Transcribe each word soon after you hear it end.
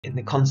In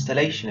the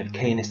constellation of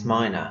Canis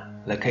Minor,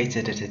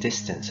 located at a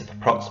distance of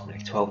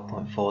approximately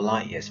 12.4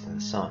 light-years from the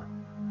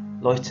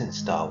Sun, Luyten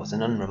star was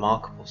an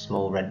unremarkable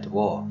small red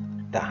dwarf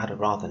that had a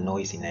rather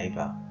noisy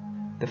neighbour.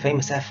 The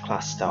famous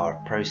F-class star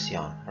of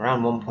Procyon,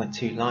 around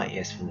 1.2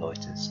 light-years from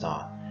Luyten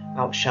star,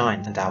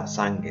 outshined and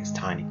outsang its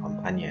tiny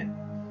companion.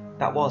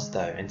 That was,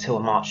 though, until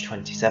March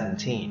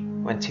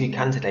 2017, when two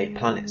candidate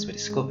planets were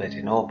discovered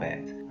in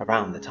orbit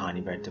around the tiny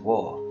red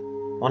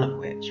dwarf, one of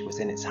which was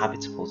in its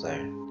habitable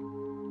zone.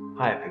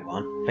 Hi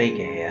everyone,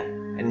 Vega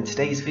here, and in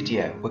today's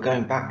video we're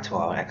going back to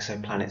our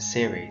exoplanet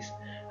series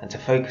and to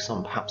focus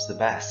on perhaps the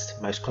best,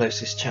 most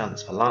closest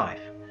chance for life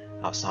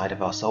outside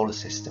of our solar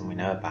system we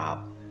know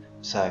about.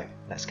 So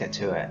let's get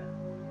to it.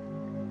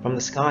 From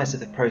the skies of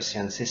the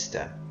Procyon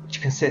system,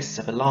 which consists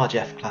of a large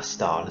F-class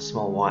star and a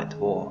small white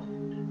dwarf,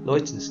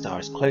 Luyten star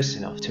is close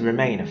enough to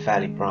remain a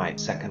fairly bright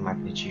second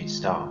magnitude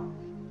star.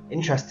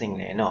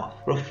 Interestingly enough,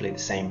 roughly the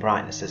same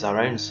brightness as our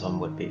own Sun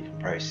would be from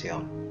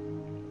Procyon.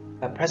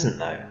 At present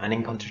though, and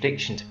in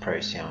contradiction to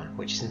Procyon,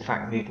 which is in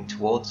fact moving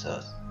towards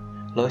us,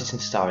 Luyten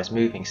star is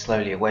moving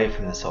slowly away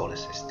from the solar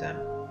system.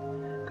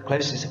 The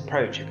closest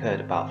approach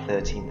occurred about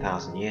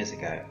 13,000 years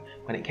ago,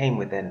 when it came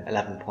within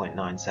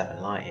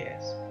 11.97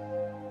 light-years.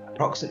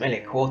 Approximately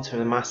a quarter of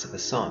the mass of the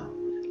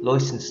Sun,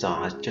 Luyten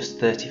star has just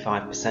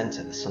 35%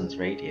 of the Sun's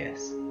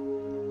radius.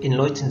 In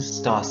Luyten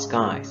star's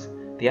skies,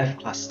 the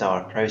F-class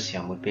star of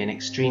Procyon would be an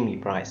extremely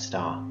bright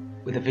star,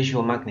 with a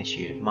visual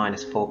magnitude of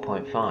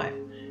 -4.5.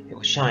 It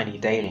will shine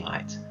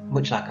daylight,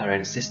 much like our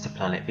own sister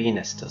planet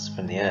Venus does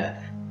from the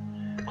Earth.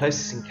 The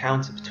closest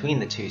encounter between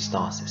the two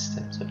star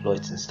systems of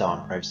Luyten star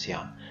and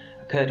Procyon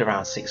occurred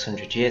around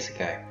 600 years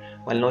ago,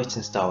 when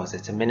Luyten star was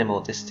at a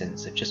minimal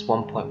distance of just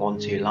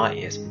 1.12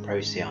 light-years from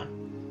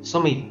Procyon.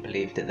 Some even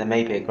believe that there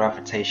may be a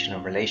gravitational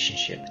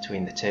relationship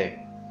between the two.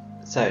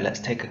 So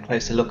let's take a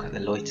closer look at the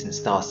Luyten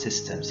star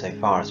system so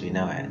far as we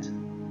know it.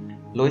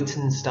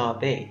 Luyten star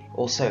B,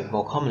 also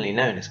more commonly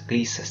known as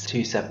Gliese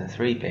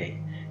 273b,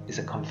 is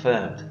a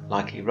confirmed,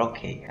 likely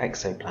rocky,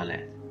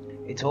 exoplanet.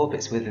 It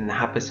orbits within the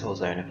habitable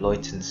zone of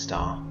Luyten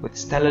star, with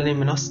stellar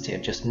luminosity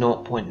of just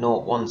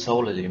 0.01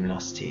 solar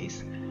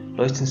luminosities.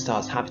 Luyten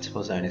star's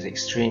habitable zone is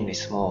extremely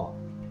small.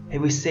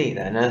 Here we see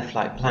that an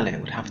Earth-like planet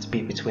would have to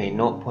be between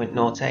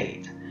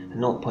 0.08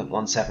 and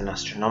 0.17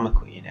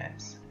 astronomical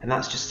units, and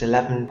that's just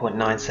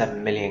 11.97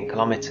 million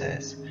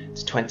kilometers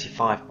to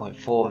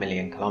 25.4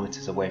 million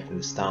kilometers away from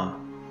the star.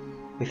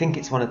 We think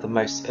it's one of the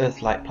most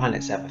Earth-like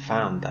planets ever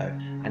found though,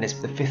 and is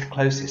the fifth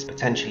closest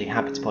potentially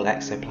habitable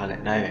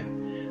exoplanet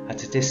known,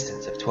 at a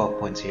distance of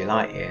 12.2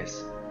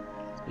 light-years.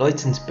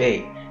 Luyten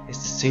B is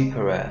the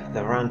super-Earth of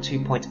around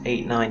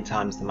 2.89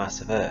 times the mass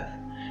of Earth,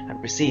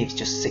 and receives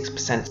just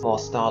 6% more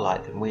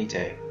starlight than we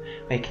do,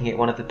 making it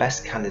one of the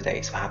best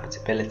candidates for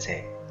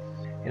habitability.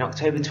 In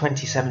October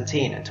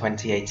 2017 and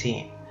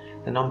 2018,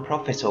 the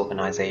non-profit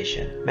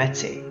organisation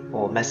METI,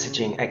 or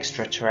Messaging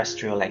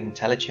Extraterrestrial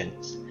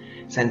Intelligence,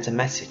 sent a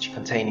message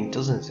containing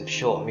dozens of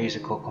short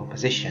musical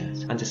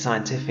compositions and a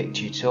scientific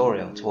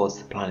tutorial towards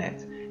the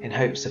planet in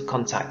hopes of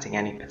contacting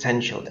any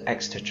potential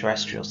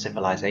extraterrestrial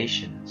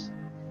civilizations.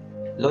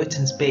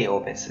 Luyten B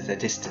orbits at a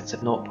distance of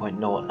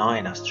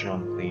 0.09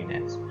 astronomical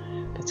units,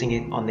 putting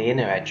it on the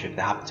inner edge of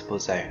the habitable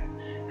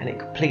zone, and it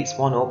completes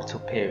one orbital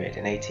period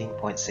in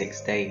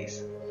 18.6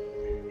 days.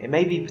 It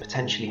may be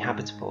potentially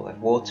habitable if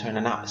water and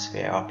an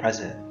atmosphere are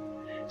present.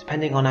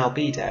 Depending on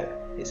albedo,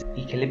 its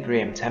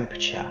equilibrium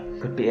temperature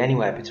could be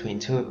anywhere between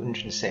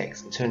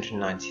 206 and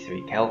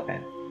 293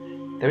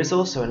 Kelvin. There is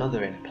also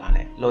another inner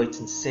planet,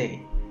 Luyten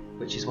C,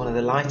 which is one of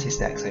the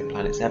lightest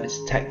exoplanets ever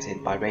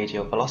detected by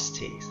radial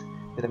velocities,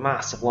 with a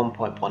mass of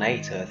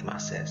 1.18 Earth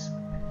masses.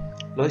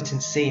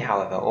 Luyten C,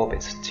 however,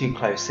 orbits too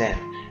close in,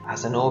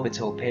 has an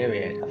orbital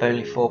period of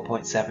only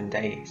 4.7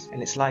 days,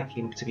 and it's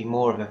likely to be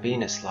more of a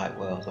Venus-like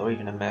world or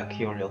even a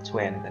Mercurial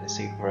twin than a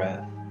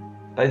super-Earth.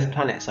 Both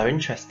planets are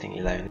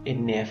interestingly though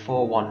in near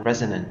 4:1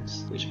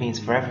 resonance, which means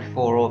for every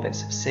 4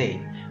 orbits of C,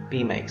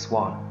 B makes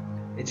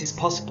 1. It is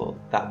possible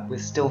that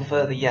with still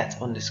further yet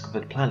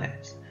undiscovered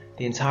planets,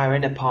 the entire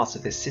inner part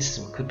of this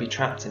system could be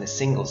trapped in a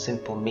single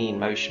simple mean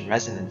motion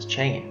resonance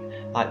chain,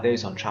 like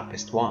those on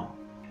TRAPPIST-1.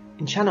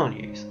 In channel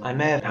news, I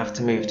may have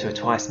to move to a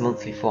twice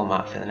monthly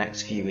format for the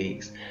next few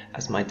weeks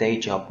as my day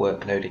job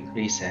workload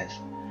increases.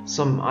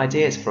 Some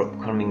ideas for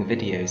upcoming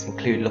videos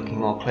include looking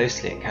more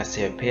closely at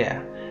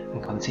Cassiopeia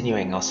and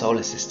continuing our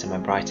solar system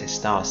and brightest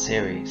stars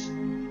series.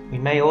 We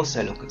may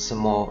also look at some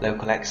more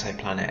local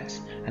exoplanets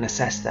and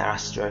assess their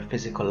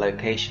astrophysical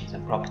locations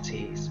and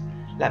properties.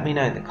 Let me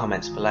know in the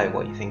comments below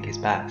what you think is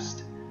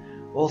best.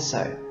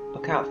 Also,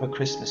 look out for a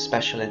Christmas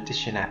special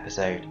edition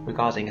episode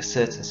regarding a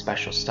certain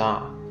special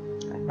star,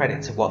 and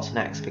credit to What's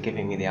Next for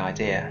giving me the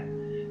idea.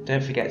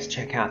 Don't forget to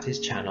check out his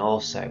channel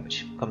also,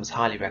 which comes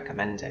highly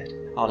recommended.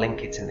 I'll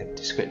link it in the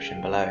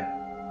description below.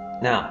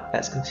 Now,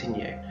 let's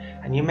continue,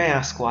 and you may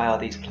ask, why are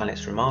these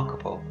planets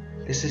remarkable?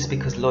 This is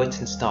because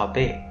Luyten star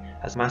B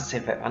has a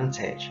massive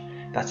advantage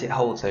that it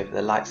holds over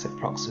the likes of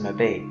Proxima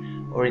b,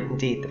 or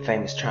indeed the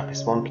famous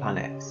TRAPPIST-1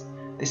 planets.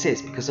 This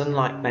is because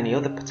unlike many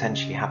other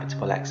potentially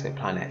habitable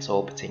exoplanets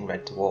orbiting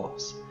red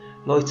dwarfs,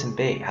 Luyten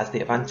b has the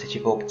advantage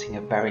of orbiting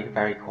a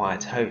very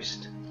quiet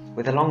host.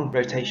 With a long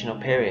rotational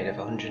period of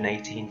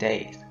 118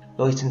 days,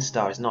 Luyten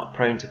star is not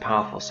prone to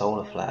powerful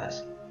solar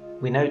flares.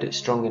 We know that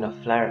strong enough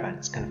flare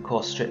events can of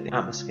course strip the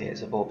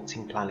atmospheres of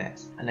orbiting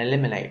planets and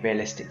eliminate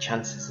realistic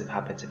chances of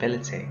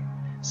habitability,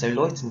 so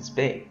Luyten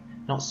b,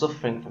 not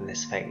suffering from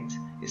this fate,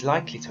 is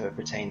likely to have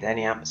retained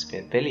any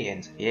atmosphere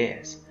billions of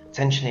years,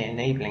 potentially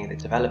enabling the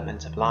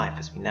development of life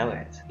as we know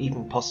it,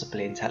 even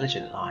possibly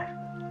intelligent life.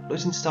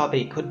 Luyten star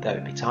b could though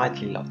be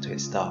tidally locked to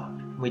its star,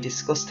 and we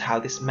discussed how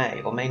this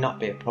may or may not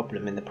be a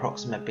problem in the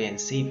Proxima b and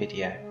c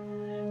video.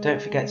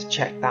 Don't forget to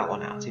check that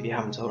one out if you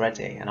haven't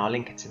already, and I'll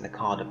link it in the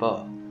card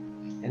above.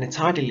 In a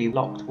tidally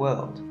locked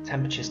world,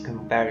 temperatures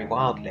can vary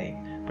wildly,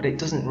 but it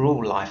doesn't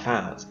rule life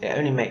out, it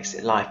only makes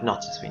it life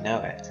not as we know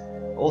it.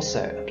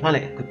 Also, a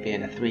planet could be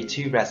in a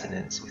 3-2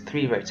 resonance with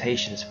 3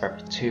 rotations for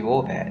every 2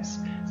 orbits,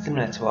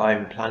 similar to our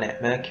own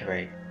planet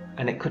Mercury,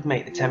 and it could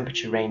make the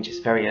temperature ranges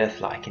very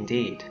Earth-like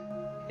indeed.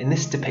 In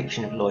this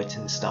depiction of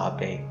Luyten star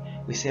b,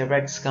 we see a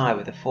red sky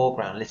with a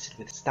foreground littered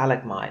with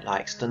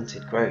stalagmite-like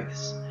stunted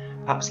growths,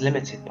 perhaps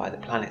limited by the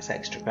planet's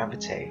extra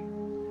gravity.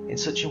 In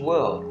such a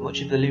world,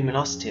 much of the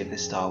luminosity of the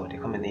star would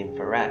come in the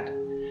infrared.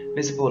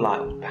 Visible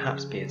light would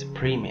perhaps be at a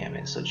premium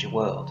in such a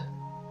world.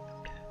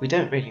 We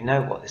don't really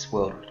know what this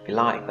world would be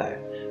like though,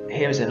 but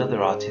here is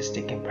another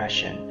artistic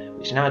impression,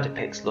 which now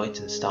depicts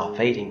Luyten star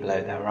fading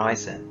below the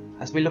horizon.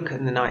 As we look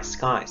at the night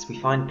skies, we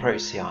find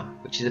Procyon,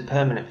 which is a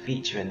permanent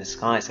feature in the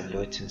skies of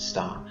Luyten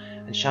star,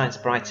 and shines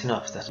bright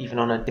enough that even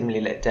on a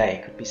dimly lit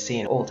day could be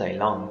seen all day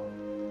long.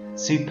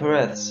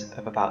 Super-Earths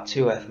of about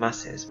 2 Earth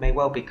masses may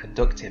well be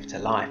conductive to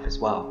life as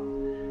well.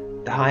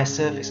 The higher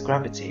surface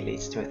gravity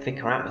leads to a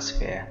thicker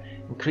atmosphere,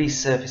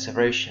 increased surface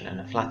erosion and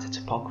a flatter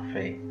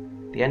topography.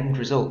 The end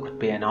result could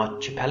be an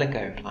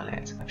archipelago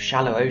planet of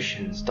shallow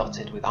oceans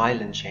dotted with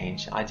island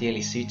chains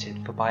ideally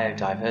suited for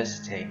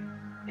biodiversity.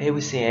 Here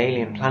we see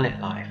alien planet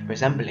life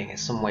resembling in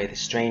some way the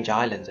strange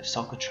islands of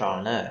Socotra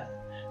on Earth,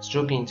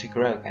 struggling to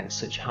grow against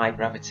such high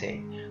gravity,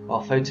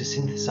 while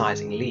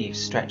photosynthesizing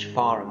leaves stretch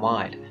far and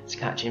wide to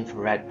catch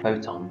infrared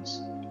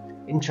photons.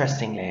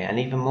 Interestingly, an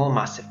even more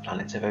massive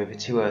planet of over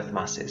 2 Earth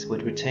masses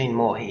would retain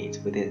more heat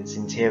within its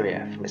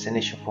interior from its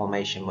initial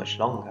formation much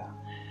longer.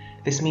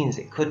 This means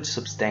it could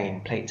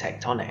sustain plate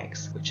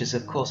tectonics, which is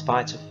of course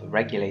vital for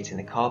regulating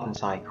the carbon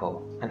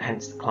cycle, and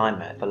hence the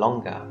climate, for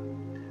longer.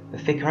 The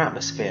thicker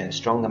atmosphere and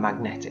stronger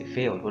magnetic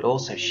field would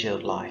also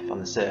shield life on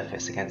the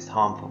surface against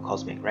harmful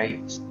cosmic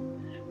rays.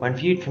 When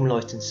viewed from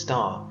Luyten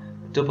star,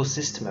 the double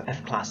system of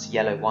F-class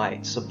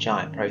yellow-white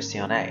subgiant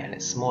Procyon A and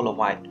its smaller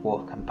white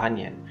dwarf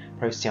companion,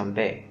 Procyon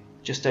B,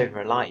 just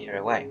over a light year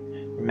away,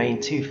 remain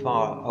too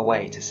far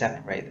away to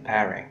separate the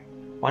pairing.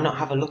 Why not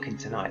have a look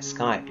into night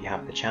sky if you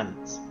have the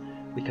chance?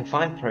 We can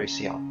find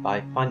Procyon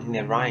by finding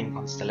the Orion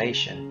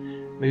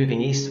constellation,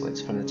 moving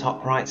eastwards from the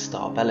top right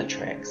star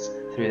Bellatrix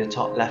through the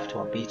top left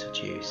one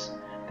Betelgeuse.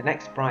 The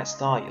next bright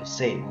star you'll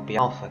see will be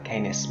Alpha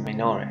Canis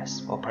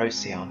Minoris, or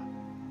Procyon.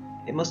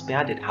 It must be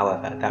added,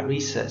 however, that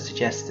research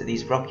suggests that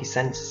these rocky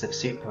centres of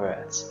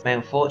super-Earths may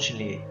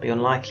unfortunately be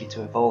unlikely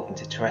to evolve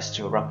into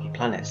terrestrial rocky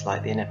planets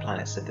like the inner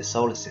planets of the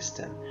solar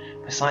system,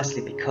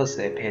 precisely because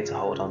they appear to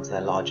hold on to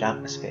their large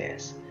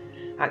atmospheres.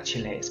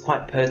 Actually, it's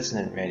quite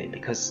pertinent really,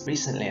 because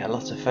recently a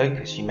lot of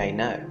focus, you may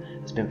know,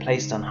 has been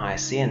placed on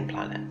Hyacine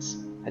Planets.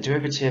 A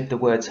derivative of the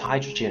words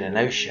hydrogen and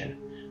ocean,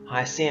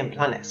 Hyacine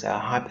Planets are a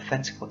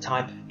hypothetical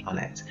type of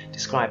planet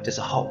described as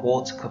a hot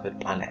water-covered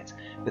planet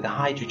with a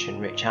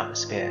hydrogen-rich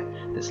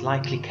atmosphere that's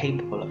likely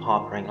capable of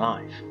harbouring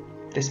life.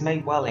 This may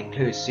well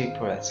include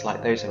super-Earths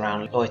like those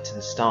around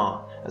Luyten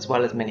star, as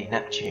well as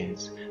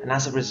mini-Neptunes, and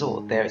as a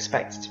result they are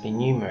expected to be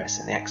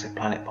numerous in the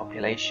exoplanet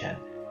population.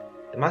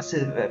 The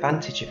massive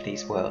advantage of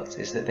these worlds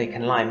is that they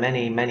can lie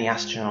many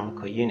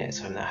astronomical units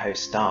from their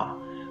host star,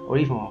 or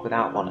even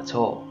without one at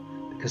all,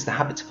 because the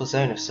habitable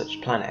zone of such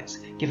planets,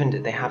 given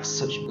that they have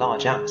such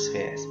large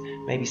atmospheres,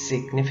 may be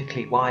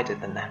significantly wider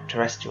than the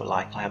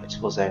terrestrial-like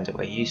habitable zones that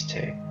we're used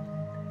to.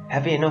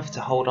 Heavy enough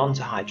to hold on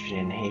to hydrogen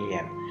and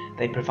helium,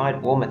 they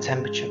provide warmer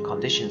temperature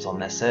conditions on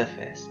their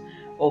surface,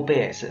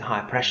 albeit at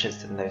higher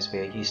pressures than those we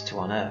are used to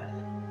on Earth.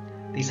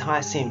 These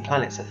Hyacine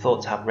planets are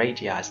thought to have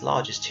radii as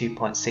large as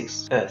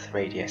 2.6 Earth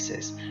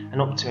radiuses,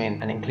 and up to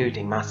and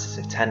including masses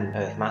of 10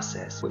 Earth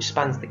masses, which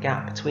spans the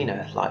gap between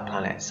Earth-like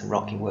planets and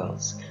rocky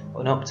worlds,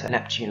 and up to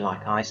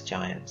Neptune-like ice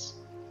giants.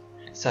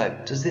 So,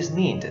 does this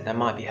mean that there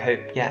might be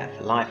hope yet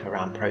for life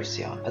around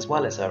Procyon, as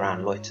well as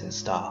around Luyten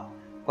star?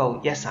 Well,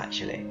 yes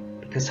actually,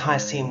 because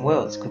Hyacine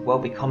worlds could well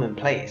be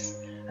commonplace,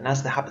 and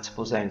as the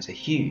habitable zones are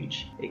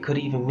huge, it could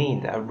even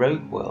mean that a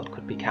rogue world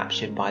could be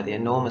captured by the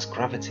enormous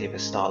gravity of a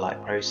star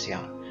like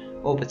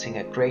Procyon, orbiting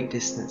at great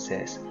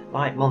distances,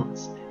 like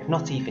months, if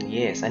not even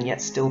years, and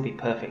yet still be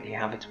perfectly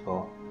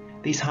habitable.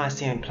 These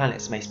Hyacine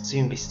planets may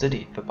soon be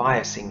studied for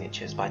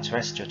biosignatures by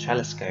terrestrial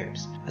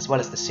telescopes, as well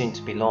as the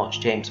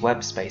soon-to-be-launched James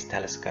Webb Space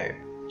Telescope,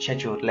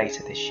 scheduled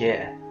later this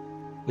year.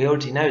 We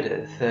already know that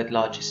the third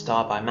largest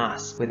star by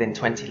mass, within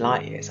 20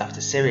 light years after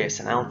Sirius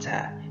and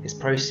Altair, is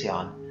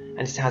Procyon,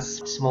 and it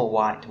has a small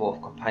white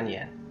dwarf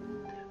companion.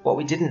 What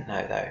we didn't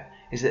know though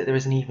is that there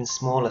is an even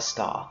smaller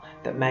star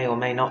that may or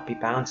may not be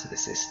bound to the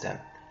system,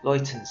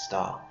 Luyten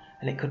star,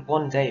 and it could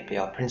one day be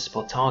our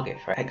principal target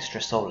for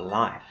extrasolar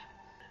life.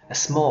 A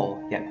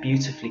small yet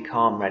beautifully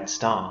calm red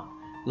star,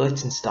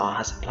 Luyten star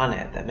has a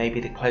planet that may be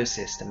the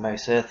closest and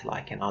most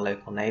Earth-like in our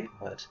local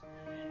neighbourhood.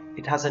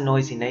 It has a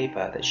noisy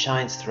neighbour that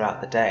shines throughout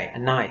the day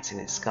and night in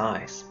its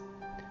skies.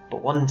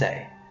 But one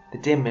day, the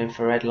dim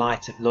infrared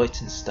light of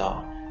Luyten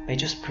star may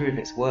just prove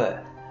its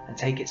worth and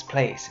take its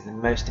place in the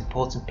most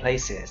important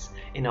places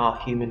in our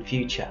human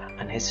future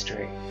and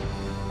history.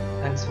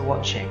 Thanks for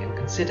watching, and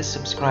consider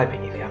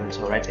subscribing if you haven't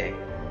already.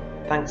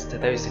 Thanks to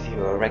those of you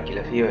who are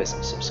regular viewers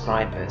and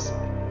subscribers.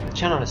 The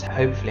channel is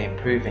hopefully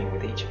improving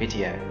with each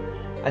video.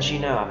 As you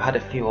know, I've had a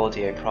few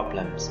audio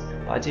problems,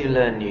 but I do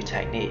learn new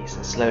techniques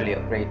and slowly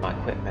upgrade my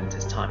equipment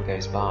as time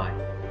goes by.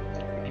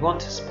 If you want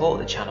to support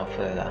the channel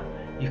further,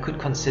 you could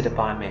consider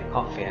buying me a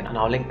coffee, and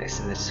I'll link this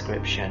in the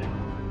description.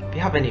 If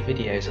you have any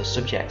videos or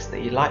subjects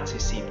that you'd like to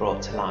see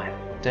brought to life,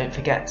 don't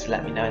forget to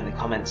let me know in the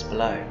comments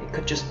below. It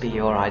could just be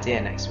your idea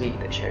next week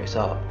that shows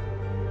up.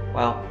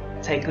 Well,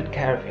 take good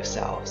care of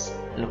yourselves,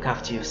 and look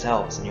after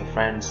yourselves and your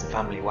friends and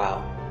family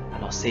well,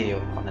 and I'll see you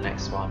on the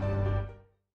next one.